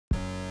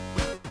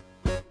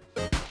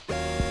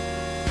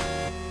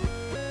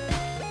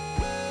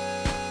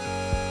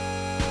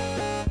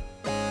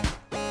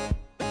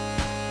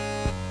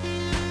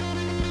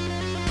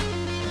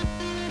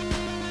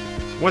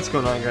What's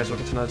going on, guys?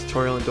 Welcome to another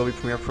tutorial in Adobe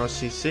Premiere Pro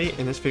CC.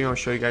 In this video, I'll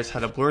show you guys how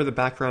to blur the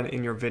background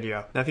in your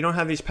video. Now, if you don't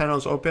have these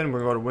panels open, we're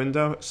going to go to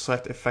Window,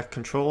 select Effect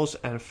Controls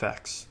and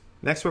Effects.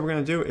 Next, what we're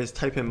going to do is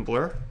type in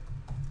Blur,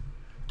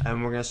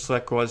 and we're going to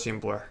select Gaussian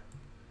Blur.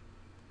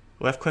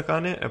 Left click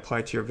on it, apply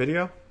it to your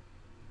video.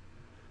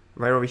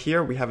 Right over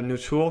here, we have a new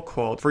tool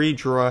called Free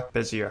Draw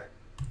Bezier.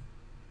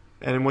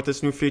 And what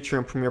this new feature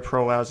in Premiere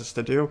Pro allows us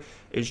to do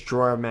is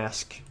draw a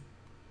mask.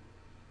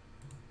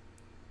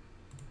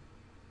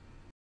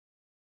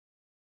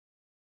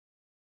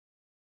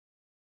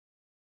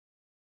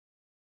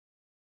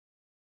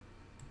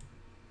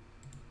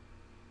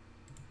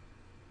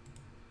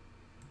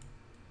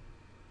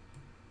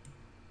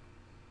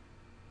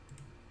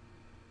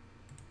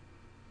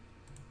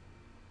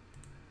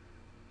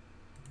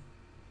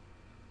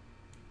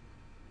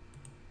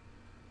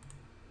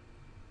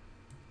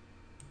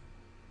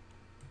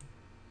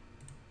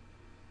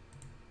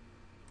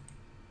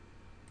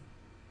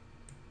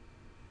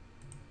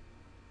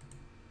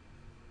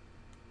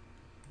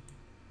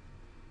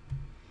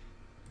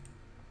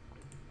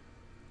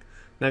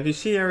 Now if you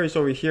see areas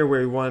over here where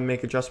you want to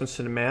make adjustments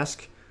to the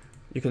mask,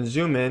 you can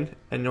zoom in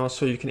and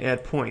also you can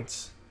add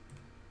points,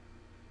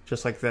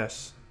 just like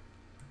this.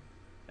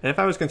 And if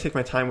I was going to take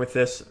my time with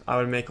this, I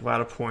would make a lot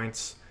of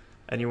points,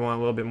 and you want a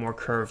little bit more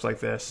curves like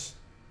this,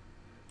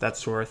 that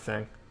sort of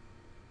thing.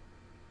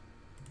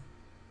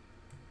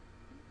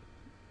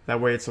 That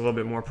way it's a little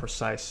bit more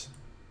precise.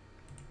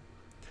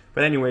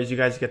 But anyways, you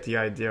guys get the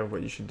idea of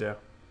what you should do.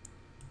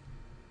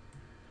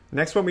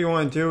 Next, what we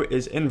want to do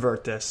is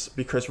invert this,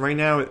 because right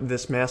now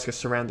this mask is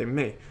surrounding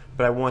me,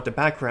 but I want the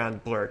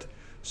background blurred.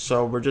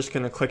 So we're just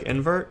going to click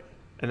invert,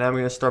 and now I'm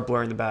going to start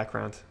blurring the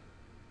background.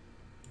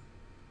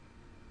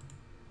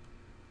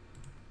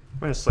 I'm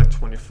going to select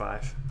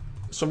 25.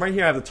 So right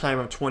here I have the time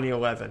of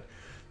 2011.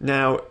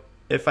 Now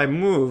if I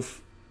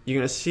move, you're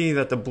going to see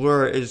that the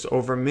blur is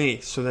over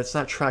me, so that's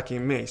not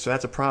tracking me, so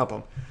that's a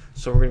problem.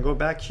 So we're going to go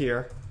back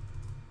here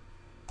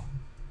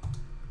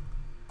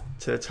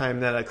to the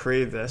time that I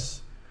created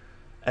this.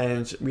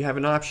 And we have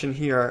an option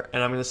here,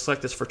 and I'm going to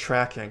select this for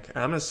tracking. And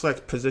I'm going to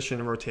select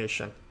position and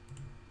rotation,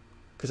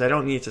 because I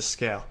don't need to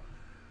scale.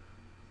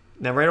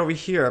 Now right over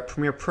here,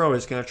 Premiere Pro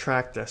is going to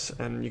track this,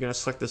 and you're going to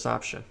select this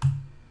option.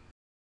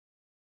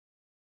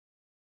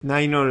 Now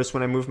you notice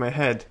when I move my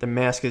head, the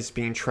mask is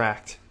being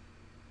tracked.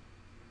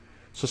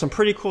 So some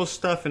pretty cool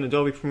stuff in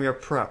Adobe Premiere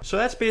Pro. So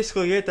that's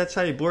basically it. That's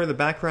how you blur the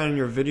background in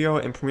your video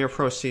in Premiere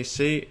Pro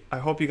CC. I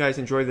hope you guys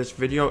enjoyed this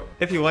video.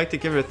 If you liked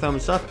it, give it a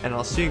thumbs up, and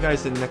I'll see you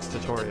guys in the next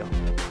tutorial.